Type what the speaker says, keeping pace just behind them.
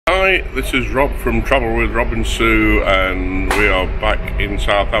Hi, this is Rob from Travel with Rob and Sue, and we are back in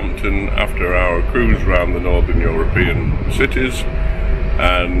Southampton after our cruise around the northern European cities,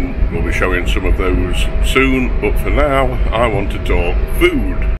 and we'll be showing some of those soon, but for now I want to talk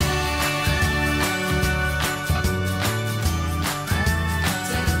food.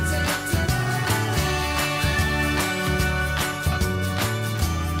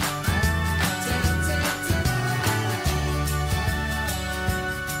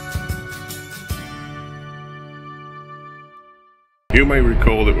 You may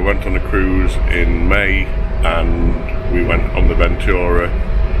recall that we went on a cruise in May and we went on the Ventura,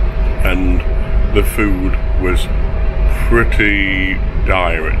 and the food was pretty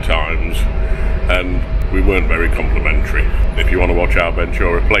dire at times and we weren't very complimentary. If you want to watch our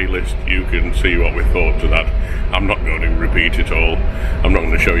Ventura playlist, you can see what we thought to that. I'm not going to repeat it all. I'm not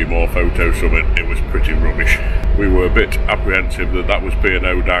going to show you more photos of it. It was pretty rubbish. We were a bit apprehensive that that was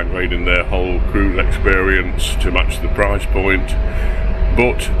P&O downgrading their whole cruise experience to match the price point,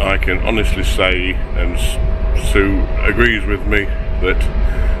 but I can honestly say, and Sue agrees with me,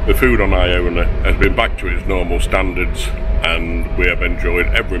 that the food on Iona has been back to its normal standards, and we have enjoyed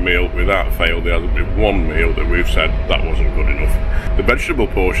every meal without fail. There hasn't been one meal that we've said that wasn't good enough. The vegetable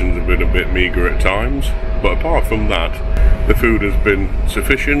portions have been a bit meagre at times, but apart from that, the food has been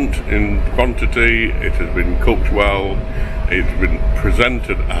sufficient in quantity, it has been cooked well, it's been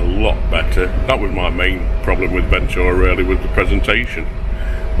presented a lot better. That was my main problem with Ventura, really, was the presentation.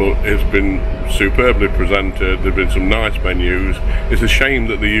 But it's been superbly presented. There've been some nice menus. It's a shame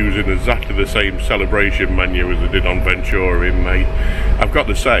that they're using exactly the same celebration menu as they did on Ventura in May. I've got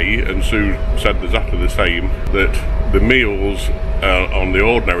to say, and Sue said exactly the same, that the meals on the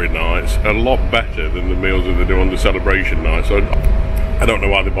ordinary nights are a lot better than the meals that they do on the celebration nights. So I don't know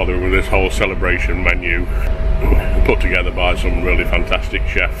why they're bothering with this whole celebration menu put together by some really fantastic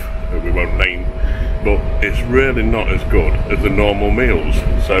chef who we won't name, but it's really not as good as the normal meals.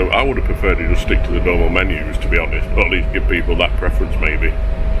 So I would have preferred to just stick to the normal menus, to be honest, or at least give people that preference maybe.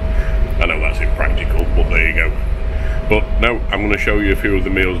 I know that's impractical, but there you go. But no, I'm going to show you a few of the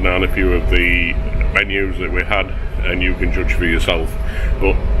meals now and a few of the menus that we had, and you can judge for yourself.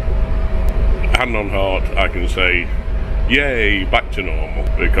 But hand on heart, I can say yay, back to normal,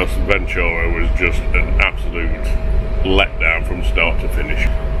 because Ventura was just an absolute letdown from start to finish.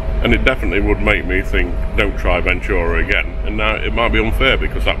 And it definitely would make me think, don't try Ventura again. And now it might be unfair,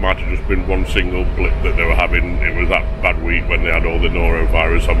 because that might have just been one single blip that they were having. It was that bad week when they had all the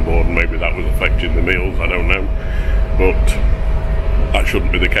norovirus on board, and maybe that was affecting the meals, I don't know. But that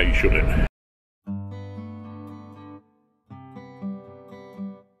shouldn't be the case, should it?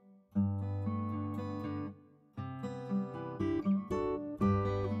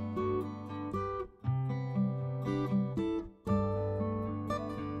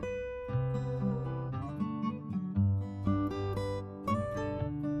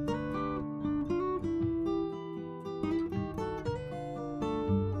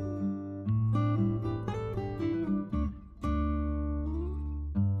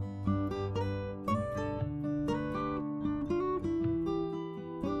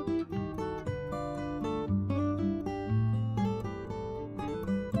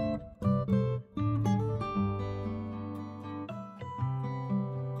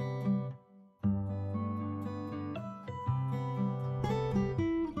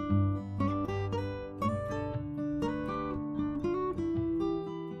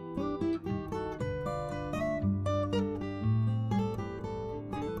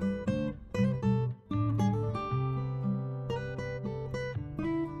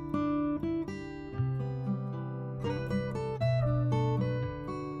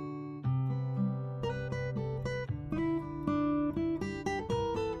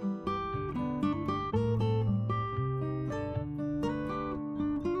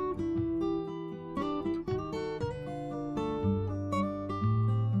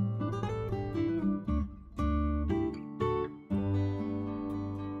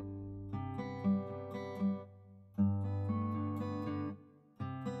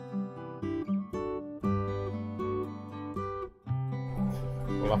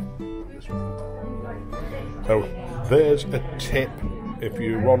 So there's a tip: if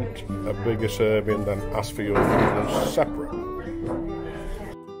you want a bigger serving, then ask for your noodles separate.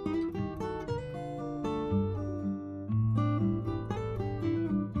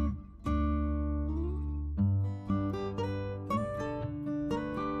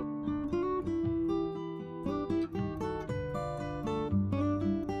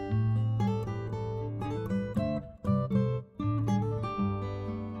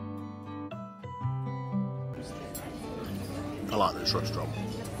 I like this restaurant.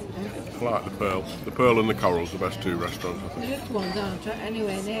 I like the Pearl. The Pearl and the Coral's the best two restaurants, I think. The little ones aren't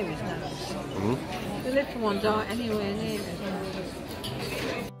anywhere near as nice. Mm-hmm. The little ones aren't anywhere near as nice.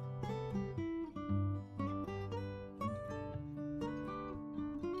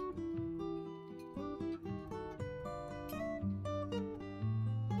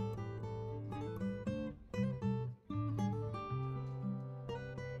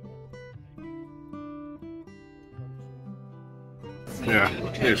 Yeah,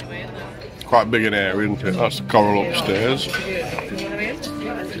 it's quite big in area, isn't it? That's the Coral upstairs.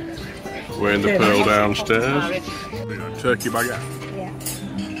 We're in the Pearl downstairs. Turkey baguette. Yeah.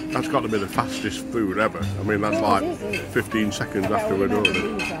 That's got to be the fastest food ever. I mean, that's like 15 seconds after we're done it.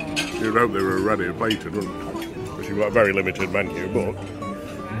 You'd hope they were ready and plated, wouldn't you? Because you've got a very limited menu, but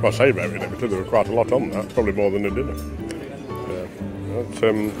well, I say very limited, there were quite a lot on that, probably more than a dinner.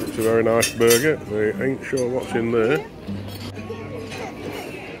 It's a very nice burger. We ain't sure what's in there.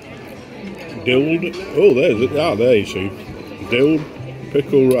 Dilled, oh there's it, there you see, dilled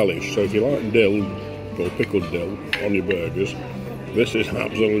pickle relish. So if you like dilled or pickled dill on your burgers, this is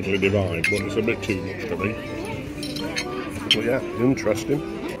absolutely divine, but it's a bit too much for me. But yeah, interesting.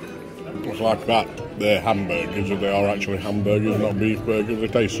 It's like that, they're hamburgers, and they are actually hamburgers, not beef burgers. They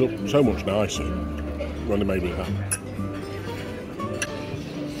taste so much nicer when they're made with ham.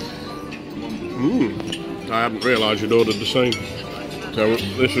 I hadn't realised you'd ordered the same. So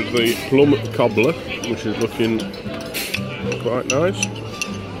this is the plum cobbler, which is looking quite nice.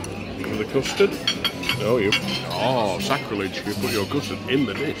 With the custard. Oh, sacrilege! You put your custard in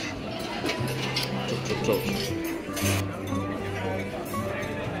the dish.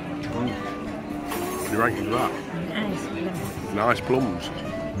 What do you ranking for that? Nice plums.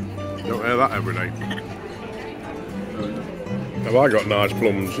 Don't hear that every day. Have I got nice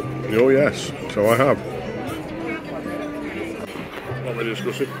plums? Oh yes, so I have. What are we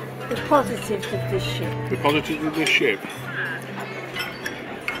discussing? The positives of this ship. The positives of this ship?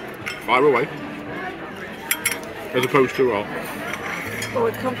 Fire away. As opposed to what?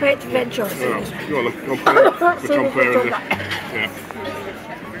 Well, compared to Ventura. Oh, go on then, comparing this. Yeah.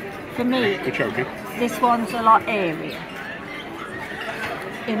 For me, You're choking. this one's a lot airier.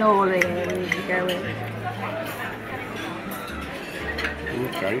 In all the areas you go in.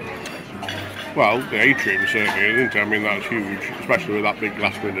 Okay. Well, the atrium certainly isn't. I mean, that's huge, especially with that big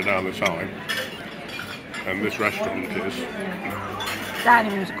glass window down the side. And this restaurant is.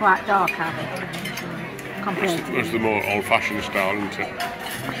 Dining rooms are quite dark, aren't they? Compared to It's the more old-fashioned style, isn't it?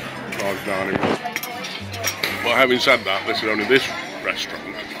 Large dining room. Well, having said that, this is only this restaurant.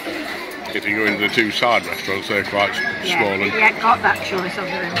 If you go into the two side restaurants, they're quite small. And you ain't got that choice of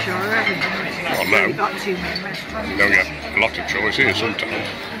the Ventura, haven't you? Oh no. You've got too many restaurants. You don't get a lot of choice here sometimes.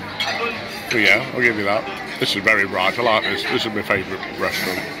 But yeah, I'll give you that. This is very bright. I like this. This is my favourite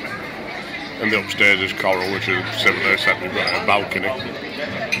restaurant. And the upstairs is Coral, which is similar, except we've got a balcony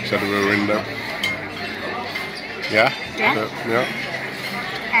instead of a window. Yeah? Yeah.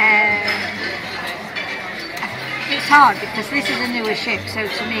 It's hard because this is a newer ship, so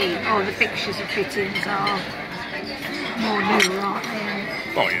to me, all the fixtures and fittings are more new, aren't they?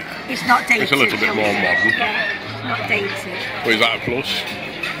 Oh yeah. It's not dated. It's a little bit more modern. Yeah, not dated. Well, is that a plus?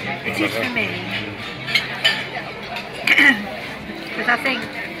 It is for me. Because I think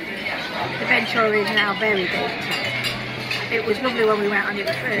the Ventura is now very dated. It was lovely when we went on it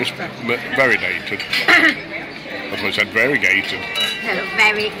the first time. Very dated. That's what I said, very gated. No,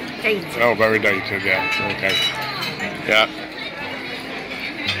 very dated. Oh, very dated, yeah. Okay. Yeah.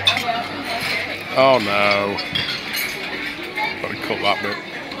 Oh no. Got to cut that bit.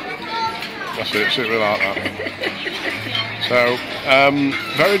 That's it, sit without that. So,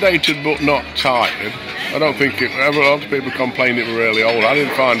 very dated but not tired. I don't think it, a lot of people complained it were really old. I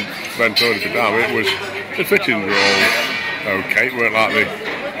didn't find Ventura to be down. It was, the fittings were all okay. It weren't like the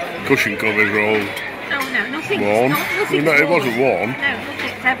cushion covers were all nothing worn. No, it wasn't worn. No,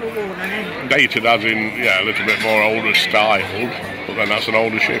 nothing's ever worn on it. Dated as in, yeah, a little bit more older styled, but then that's an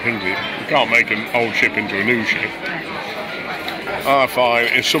older ship, isn't it? You can't make an old ship into a new ship. I find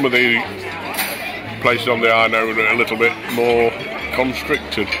in some of the places on the Iona are a little bit more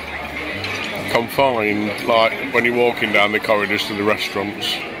constricted, confined, like when you're walking down the corridors to the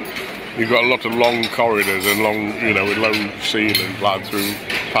restaurants. You've got a lot of long corridors and long, you know, with low ceilings, like through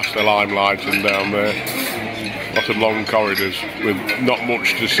past the limelight and down there. A lot of long corridors with not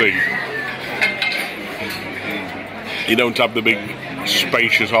much to see. You don't have the big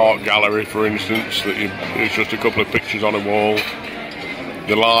spacious art gallery, for instance, that it's just a couple of pictures on a wall.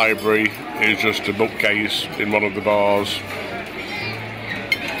 The library is just a bookcase in one of the bars.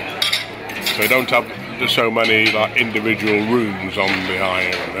 So you don't have there's so many like individual rooms on the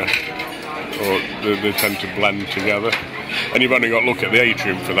Iona, or they tend to blend together. And you've only got to look at the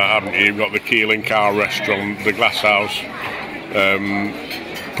atrium for that, haven't you? You've got the Keeling Car Restaurant, the Glass House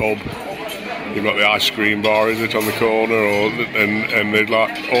pub. You've got the ice cream bar, is it, on the corner, and they're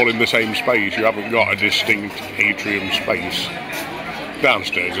like all in the same space. You haven't got a distinct atrium space.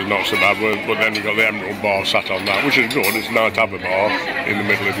 Downstairs is not so bad, but then you've got the Emerald Bar sat on that, which is good. It's nice to have a bar in the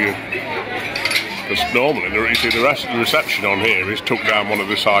middle of you. Because normally, you see the reception on here is tucked down one of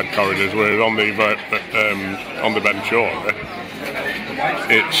the side corridors, whereas on the Ventura,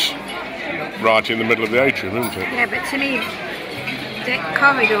 it's right in the middle of the atrium, isn't it? Yeah, but to me, the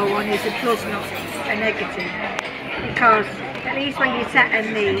corridor one is a plus, not a negative. Because at least when you sat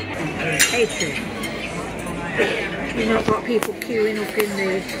in the atrium, you've not got people queuing up in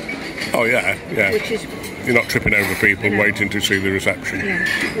the... Oh yeah, yeah. Which is... You're not tripping over people waiting to see the reception. Yeah,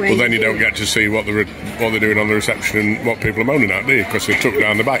 well, then you don't get to see what they're doing on the reception and what people are moaning at, do you? Because they're tucked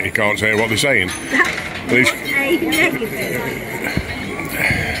down the back, you can't hear what they're saying.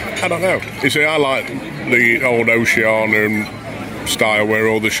 I don't know. You see, I like the old Oceania style where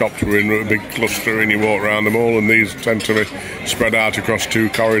all the shops were in a big cluster and you walk around them all, and these tend to be spread out across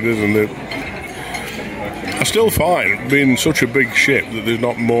two corridors. And I still find, being such a big ship, that there's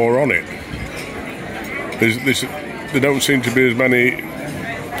not more on it. There don't seem to be as many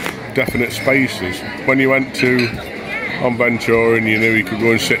definite spaces. When you went on Ventura and you knew you could go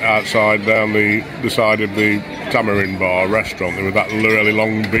and sit outside down the side of the Tamarind Bar restaurant, there was that really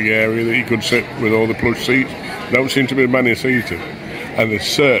long big area that you could sit with all the plush seats. There don't seem to be many seated. And there's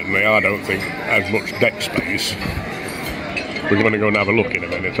certainly, I don't think, as much deck space. We're going to go and have a look in a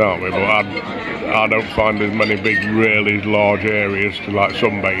minute, aren't we? But I don't find there's many big, really large areas to like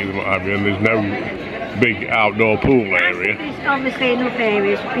sunbathe and what have you, and there's no big outdoor pool area. There's obviously enough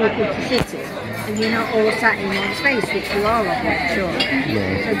areas for people to sit in, and you're not all sat in one space, which you are, I'm not sure. No.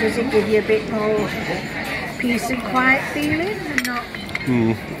 So does it give you a bit more peace and quiet feeling, and not? I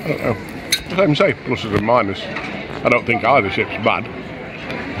don't know. Let me say pluses and minuses. I don't think either ship's bad.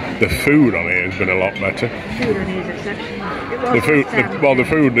 The food on here has been a lot better. The food on here is exceptional. The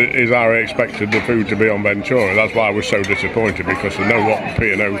food is how I expected the food to be on Ventura. That's why I was so disappointed, because I know what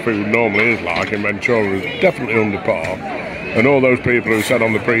P&O food normally is like, and Ventura is definitely under par. And all those people who said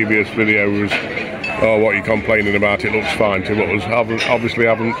on the previous videos, oh, what are you complaining about, it looks fine to us, obviously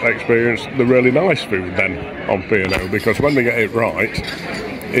haven't experienced the really nice food then on P&O, because when they get it right,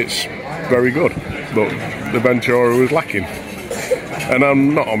 it's very good. But the Ventura was lacking. And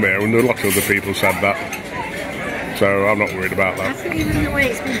I'm not on my own, a lot of other people said that, so I'm not worried about that. I think even the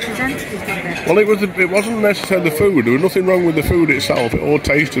way it's been presented has been better. Well, it wasn't necessarily the food. There was nothing wrong with the food itself. It all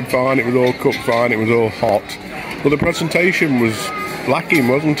tasted fine, it was all cooked fine, it was all hot. But the presentation was lacking,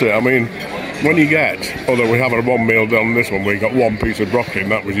 wasn't it? I mean, when you get, although we have a one meal on this one, we got one piece of broccoli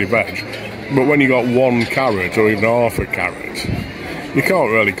and that was your veg, but when you got one carrot or even half a carrot, you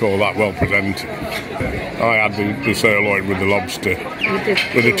can't really call that well presented. I had the sirloin with the lobster,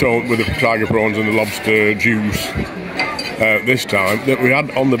 with the tiger prawns and the lobster juice this time that we had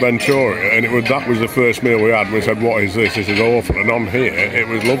on the Ventura, and that was the first meal we had. And we said, "What is this? This is awful." And on here, it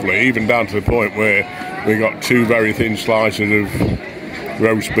was lovely, even down to the point where we got two very thin slices of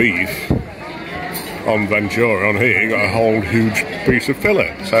roast beef on Ventura. On here, you got a whole huge piece of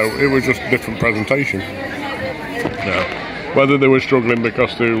fillet. So it was just a different presentation. Yeah. Whether they were struggling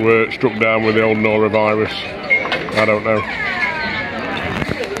because they were struck down with the old norovirus, I don't know.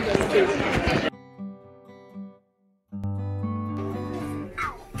 Do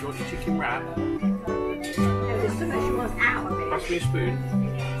you want your chicken wrap? No, there's so much you want out of it. Pass me a spoon.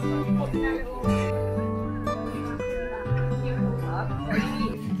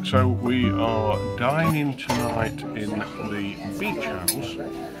 So we are dining tonight in the beach house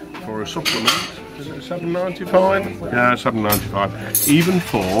for a supplement. Is it $7.95? Yeah, $7.95. Even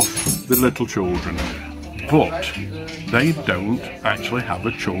for the little children. But they don't actually have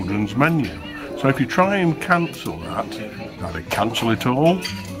a children's menu. So if you try and cancel that, either cancel it all,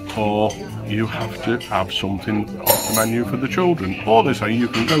 or you have to have something off the menu for the children. Or they say you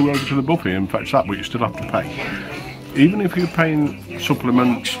can go over to the buffet and fetch that, but you still have to pay. Even if you're paying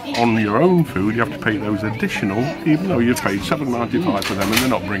supplements on your own food, you have to pay those additional, even though you've paid $7.95 for them and they're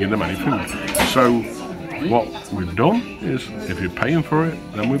not bringing them any food. So what we've done is, if you're paying for it,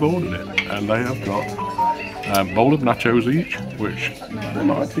 then we've ordered it. And they have got a bowl of nachos each, which they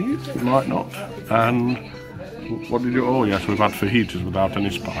might eat, they might not. And what did you, oh yes, we've had fajitas without any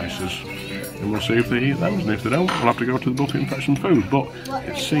spices. And we'll see if they eat those, and if they don't, we'll have to go to the buffet and fetch some food. But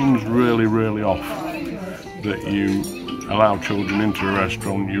it seems really, really off that you allow children into a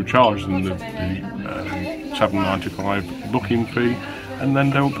restaurant, you charge them the £7.95 booking fee, and then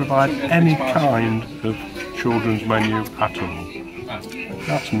don't provide any kind of children's menu at all.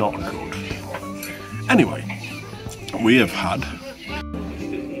 That's not good. Anyway, we have had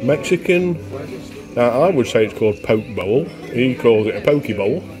Mexican, I would say it's called poke bowl. He calls it a poke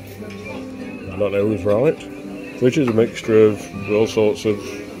bowl. I don't know who's right. Which is a mixture of all sorts of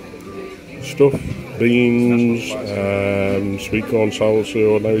stuff. Beans, sweet corn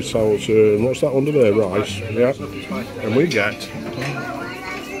salsa, ordinary salsa, and what's that under there? Rice, yeah. And we get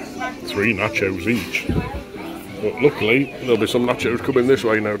 3 nachos each. But luckily, there'll be some nachos coming this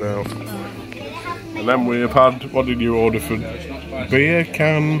way, no doubt. And then we have had, what did you order for beer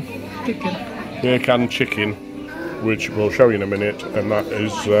can chicken, which we'll show you in a minute, and that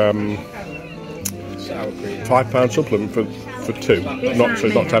is £5 supplement for 2. Not so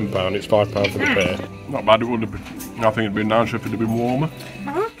it's not £10, it's £5 for the pair. Not bad. It would have been. I think it'd be nicer if it had been warmer. I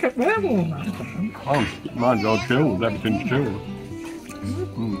like it well warmer. Oh, mine's all chilled. Everything's chilled.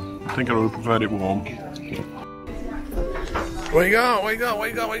 I think I would have preferred it warm. What you got?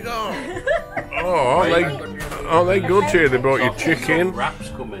 Oh, aren't they good to you? They brought you chicken. Wraps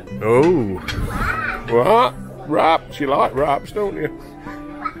coming. Oh, what? Wraps? You like wraps, don't you?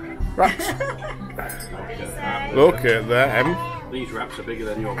 Wraps. Look at them. These wraps are bigger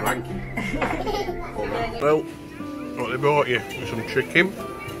than your blanket. Well, what they brought you? Some chicken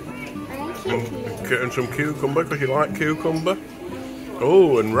and some cucumber, because you like cucumber.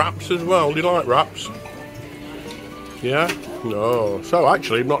 Oh, and wraps as well. Do you like wraps? Yeah? No. So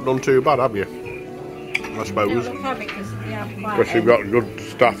actually, you've not done too bad, have you? I suppose. Because you've got good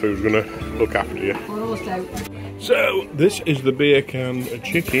staff who's going to look after you. So, this is the beer can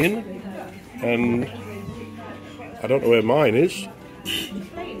chicken, and I don't know where mine is.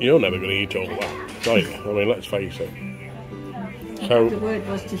 You're never going to eat all that, are you? I mean, let's face it. So, The word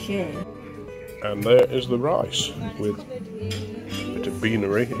was to share. and there is the rice with a bit of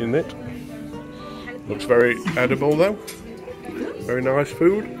beanery in it. Looks very edible though. Very nice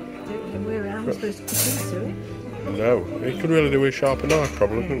food. Where I'm supposed to put into it. No, you could really do with a sharper knife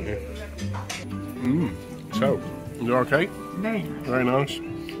probably, couldn't you? So, is it okay? Very nice. Very nice.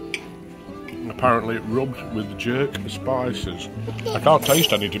 Apparently it rubbed with jerk spices. I can't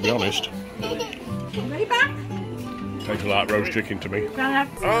taste any, to be honest. Ready back? Tastes like roast chicken to me. Grandad.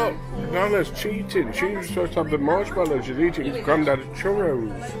 Oh, Nana's cheating. She was supposed to have the marshmallows. She's eating Grandad's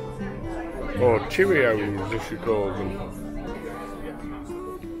churros. Or Cheerios, as she calls them.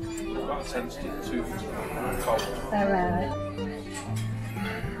 Sensitive to cold.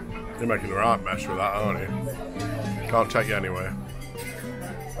 You're making the right mess with that, aren't you? Can't take you anywhere.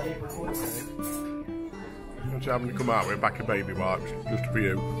 What's having to come out with a pack of baby wipes, just for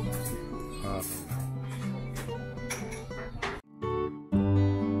you.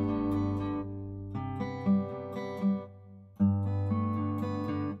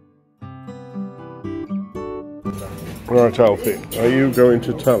 Right, Alfie, are you going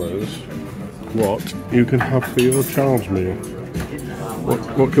to tell us what you can have for your child's meal?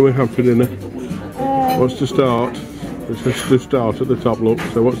 What can we have for dinner? What's the start? It says to start at the top, look.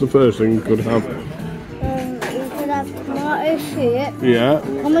 So what's the first thing you could have? You could have tomato soup. Yeah.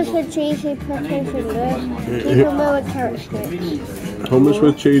 Hummus with cheesy potato fingers. Cucumber with carrot sticks. Hummus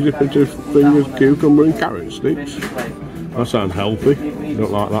with cheesy potato fingers, cucumber and carrot sticks. That sounds healthy.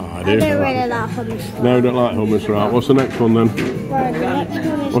 Don't like that idea. I don't really like hummus. No, don't like hummus, right. What's the next one then? Right, the next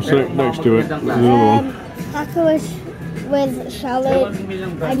one is What's the next to it? There's another one. tacos with salad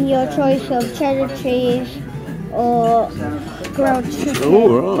and your choice of cheddar cheese or grilled chicken,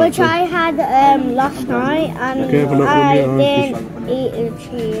 Oh, right. which I had last night and Careful not I with the didn't eat the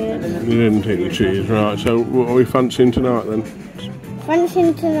cheese. You didn't take the cheese, right. So what are we fancying tonight then?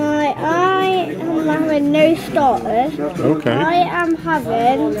 Fancying tonight, I am having no starters. Okay. I am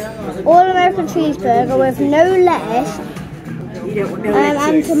having all-American cheeseburger with no lettuce You don't know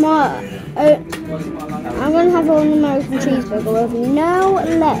and tomato. I'm going to have all-American cheeseburger with no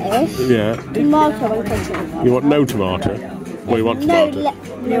lettuce, Yeah. tomato and ketchup. You want no tomato? Well, you want No, tomato?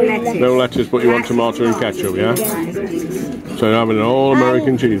 No lettuce. No lettuce, but you want tomato and ketchup, yeah? So you're having an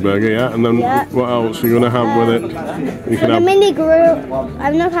all-American cheeseburger, yeah? And then Yeah. what else are you going to have with it? You For can the have... mini grill,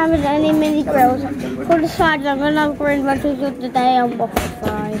 I'm not having any mini grills. For the sides, I'm going to have green veggies of the day and waffle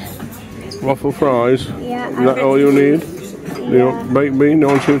fries. Waffle fries? Yeah. Is that all you need? Do you want baked bean? Do you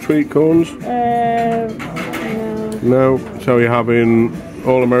want some sweet corns? No. No. So you're having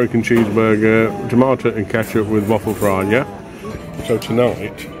all-American cheeseburger, tomato and ketchup with waffle fry, yeah? So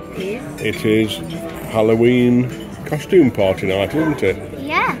tonight, it is Halloween costume party night, isn't it?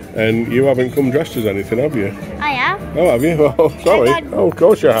 Yeah. And you haven't come dressed as anything, have you? I have. Oh, have you? Oh, sorry. Oh, of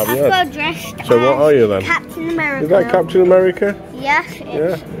course you have, I've yeah. got dressed So what are you then? Captain America. Is that Captain America? Yes,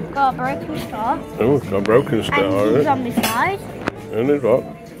 it's got a broken star. Oh, it's got a broken star, And he's zombified. And it's what?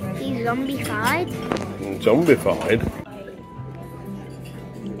 He's zombified. Zombified?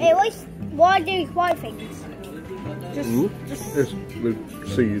 It was, why do white things? It's with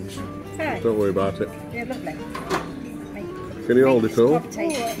seeds. Don't worry about it. Yeah, lovely. Can you hold it all?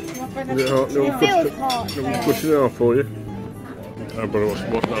 Taste. Is it hard? No, It feels hot. I'm pushing it off for you. Oh, but what's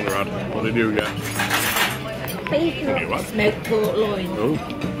Nana had? What did you get? Bacon. Smoked pork loin. Oh.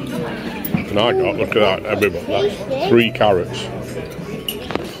 And I got, look at that, everybody. That's 3 carrots.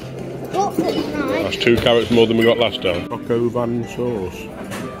 What's it nice? That's 2 carrots more than we got last time. Taco van sauce.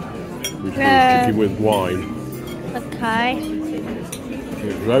 Which is chicken with wine. Okay.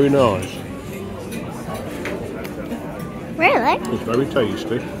 It's very nice. Really? It's very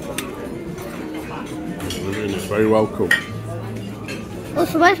tasty. And it's very well cooked. Oh,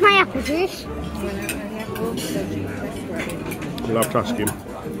 so where's my apple juice? You'll have to ask him.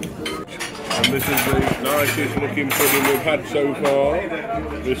 And this is the nicest looking pudding we've had so far.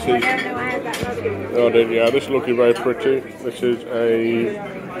 This is... Oh, yeah, this is looking very pretty. This is a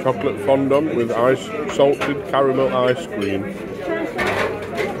chocolate fondant with salted caramel ice cream.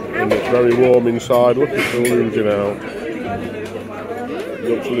 And it's very warm inside. Look, it's all oozing out.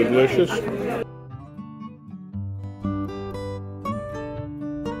 Looks delicious.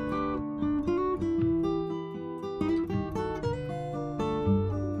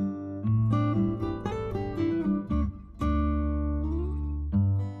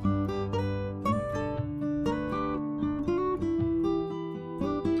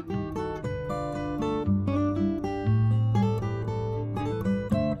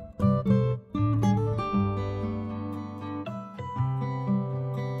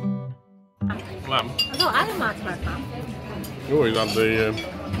 Lamb. I don't have a mark lamb. Oh, he's had the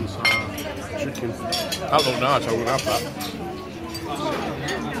chicken. That looked nice, I wouldn't have that.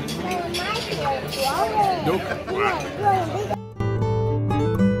 Duck.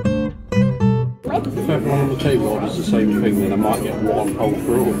 If everyone on the table orders the same thing, then I might get 1 whole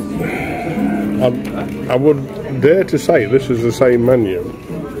prawn. I would dare to say this is the same menu.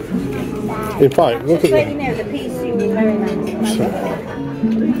 In fact, look at But you know, the pea soup is very nice.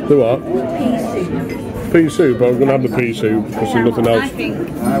 the what? Pea soup. Pea soup. I'm going to have the pea soup because there's nothing I else. think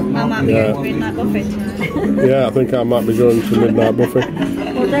I might be going to midnight buffet tonight. Yeah, I think I might be going to midnight buffet.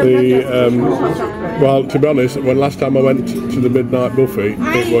 Well, to be honest, when last time I went to the midnight buffet,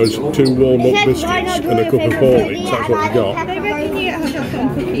 it was 2 walnut biscuits and a cup of Horlicks. That's what we got. They reckon you get hot chocolate and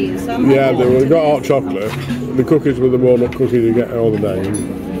cookies. So Yeah, we got hot chocolate. The cookies were the walnut cookies you get all the name.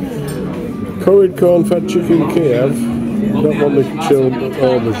 Curried corn-fed chicken Kiev. Don't want the chilled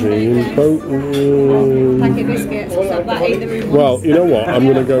aubergine. packet biscuits or something like either room. Well, you know what? I'm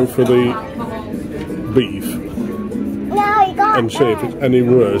going to go for the beef and see if it's any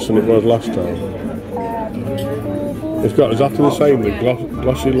worse than it was last time. It's got exactly the same, the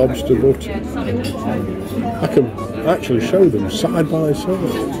glossy lobster butter. I can actually show them side by side.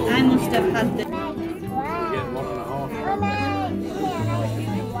 I must have had the...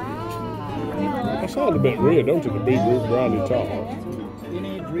 That sounds a bit weird, don't it? The beetroot brownie tart.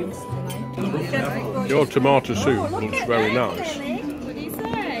 Your tomato soup looks very nice.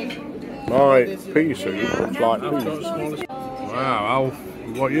 My pea soup looks like peas. Wow, Alf,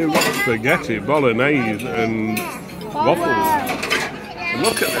 what you got? Spaghetti, bolognese and waffles. And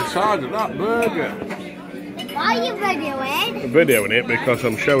look at the size of that burger. Why are you videoing? I'm videoing it because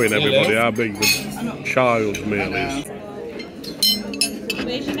I'm showing everybody how big the child's meal is.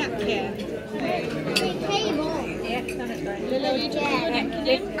 Where's your napkin?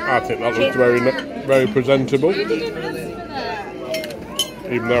 I think that looks very presentable.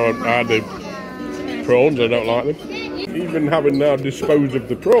 Even though I had the prawns, I don't like them. Even having now disposed of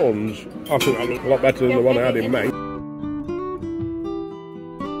the prawns, I think that looks a lot better than the one I had in May.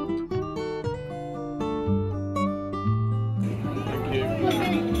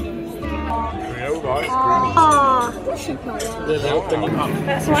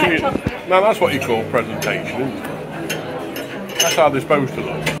 That's right. Now that's what you call presentation, isn't it? That's how they're supposed to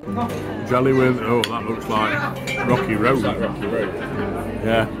look. Jelly with, oh, that looks like Rocky Road. Rocky Road.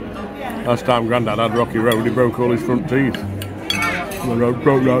 Yeah. Last time Grandad had Rocky Road, he broke all his front teeth. The road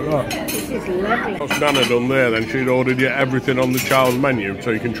broke like that. This is lovely. What's Nana done there then? She'd ordered you everything on the child's menu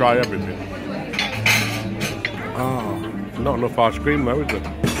so you can try everything. Ah, not enough ice cream though, is there?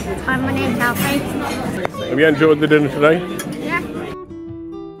 Hi, my name's Alfie. Have you enjoyed the dinner today? Yeah.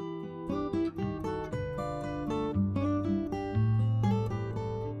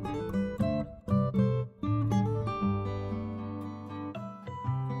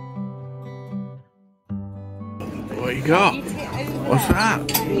 What you got? What's that?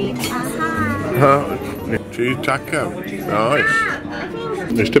 Cheese taco. Nice.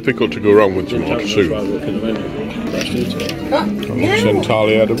 It's difficult to go wrong with tomato soup. It's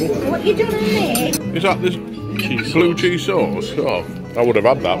entirely edible. What you doing there? Is that this blue cheese sauce? Oh, I would have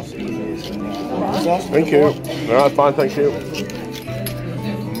had that. Thank you. No, that's fine, thank you.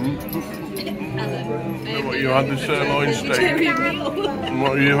 What you had, the sirloin steak? And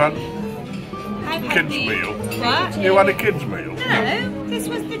what you had? Kids meal. What? You had a kids meal? No, this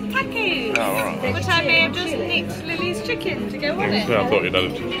was the tacos. Oh, alright. But I may have just nicked Lily's chicken to go on it. I thought you'd had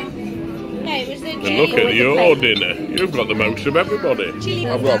it. No, it was the And look at your dinner. You've got the most of everybody.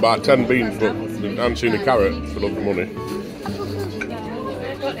 I've got about 10 beans for, and seen a carrot for love of money.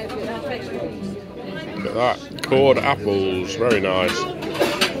 Look at that. Cored apples. Very nice.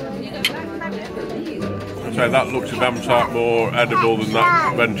 So that looks a damn sight more edible than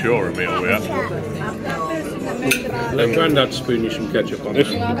that Ventura meal we had. Let Grandad spoon you some ketchup on it.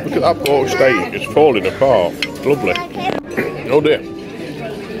 Look at that pork steak. It's falling apart. Lovely. Oh dear.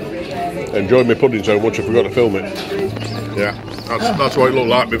 Enjoyed my pudding so much I forgot to film it. Yeah, that's what it looked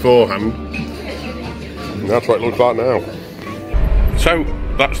like beforehand. And that's what it looks like now. So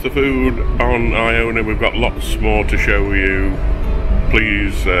that's the food on Iona. We've got lots more to show you.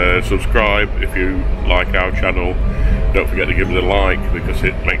 Please subscribe if you like our channel. Don't forget to give us a like because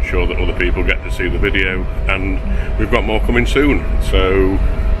it makes sure that other people get to see the video, and we've got more coming soon. So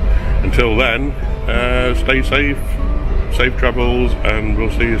until then, stay safe, safe travels, and we'll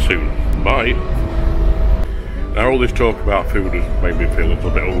see you soon. Bye. Now all this talk about food has made me feel a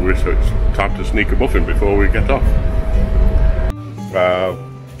little bit hungry, so it's time to sneak a muffin before we get off.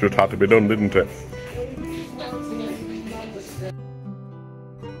 Just had to be done, didn't it?